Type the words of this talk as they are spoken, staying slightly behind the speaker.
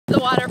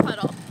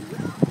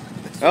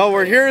Well,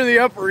 we're here in the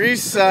Upper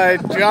East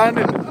Side, John,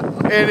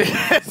 and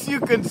as you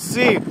can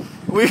see,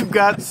 we've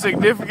got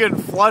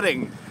significant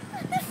flooding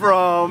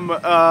from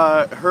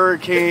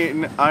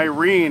Hurricane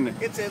Irene.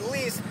 It's at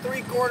least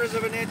 3/4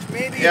 of an inch,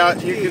 maybe. Yeah,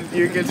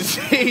 you can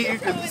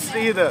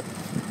see the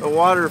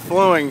water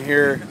flowing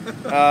here.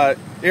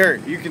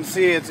 Here, you can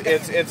see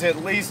it's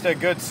at least a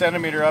good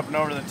centimeter up and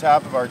over the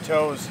top of our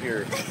toes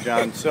here,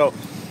 John. So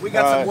we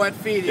got some wet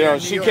feet here. You know,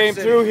 she came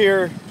through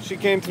here. She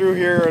came through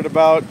here at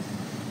about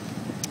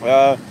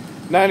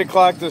 9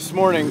 o'clock this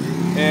morning,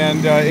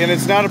 and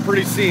it's not a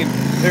pretty scene.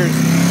 There's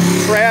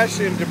trash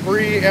and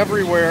debris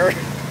everywhere.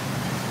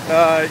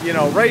 You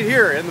know, right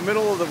here in the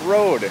middle of the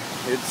road.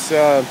 It's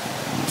a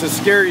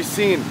scary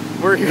scene.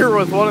 We're here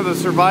with one of the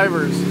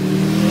survivors,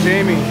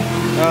 Jamie.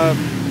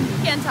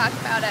 Can't talk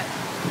about it.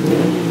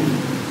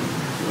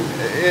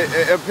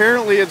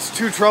 Apparently, it's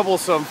too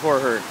troublesome for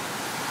her.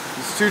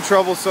 It's too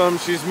troublesome.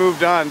 She's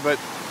moved on, but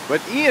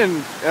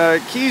Ian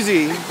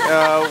Kesey,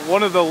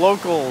 one of the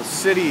local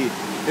city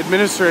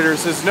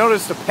administrators, has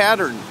noticed a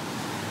pattern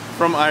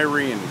from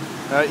Irene.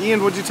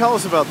 Ian, would you tell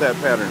us about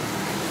that pattern?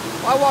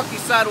 Well, I walk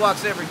these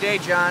sidewalks every day,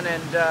 John,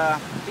 and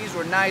these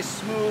were nice,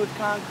 smooth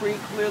concrete,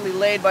 clearly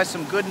laid by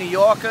some good New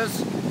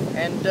Yorkers.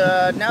 And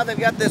now they've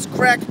got this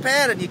cracked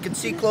pattern. You can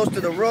see close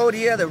to the road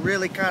here. They're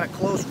really kind of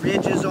close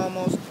ridges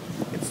almost.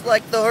 It's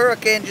like the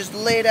hurricane just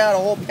laid out a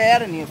whole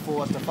pattern here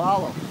for us to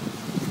follow.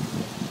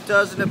 It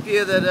doesn't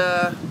appear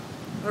that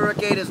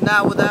hurricane is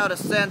not without a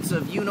sense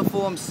of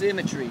uniform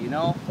symmetry, you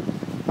know?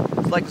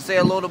 I'd like to say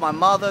hello to my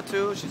mother,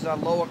 too. She's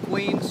on Lower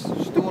Queens.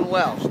 She's doing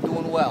well. She's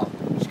doing well.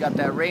 She's got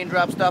that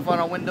raindrop stuff on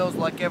her windows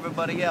like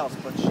everybody else,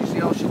 but she's,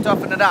 you know, she's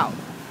toughing it out.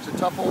 She's a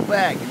tough old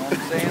bag, you know what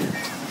I'm saying?